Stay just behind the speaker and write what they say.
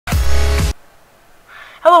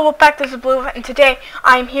Hello, Wolfpack, this is Blue, and today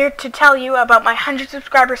I'm here to tell you about my 100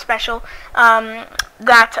 subscriber special. I'm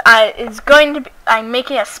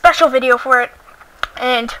making a special video for it,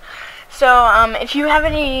 and so if you have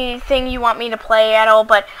anything you want me to play at all,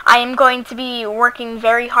 but I am going to be working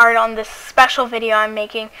very hard on this special video I'm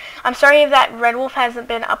making. I'm sorry that Red Wolf hasn't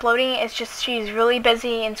been uploading. It's just she's really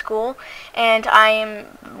busy in school, and I am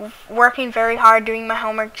working very hard doing my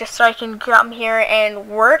homework just so I can come here and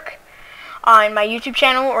work on my YouTube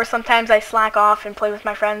channel, or sometimes I slack off and play with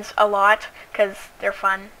my friends a lot because they're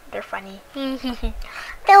fun. They're funny. They're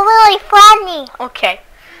really funny. Okay.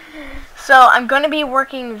 So I'm going to be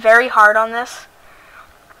working very hard on this.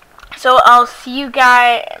 So I'll see you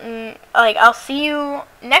guys, I'll see you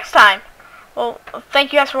next time. Well,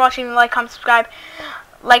 thank you guys for watching. Like, comment, subscribe.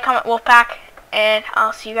 Like, comment, Wolfpack, and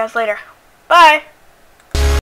I'll see you guys later. Bye.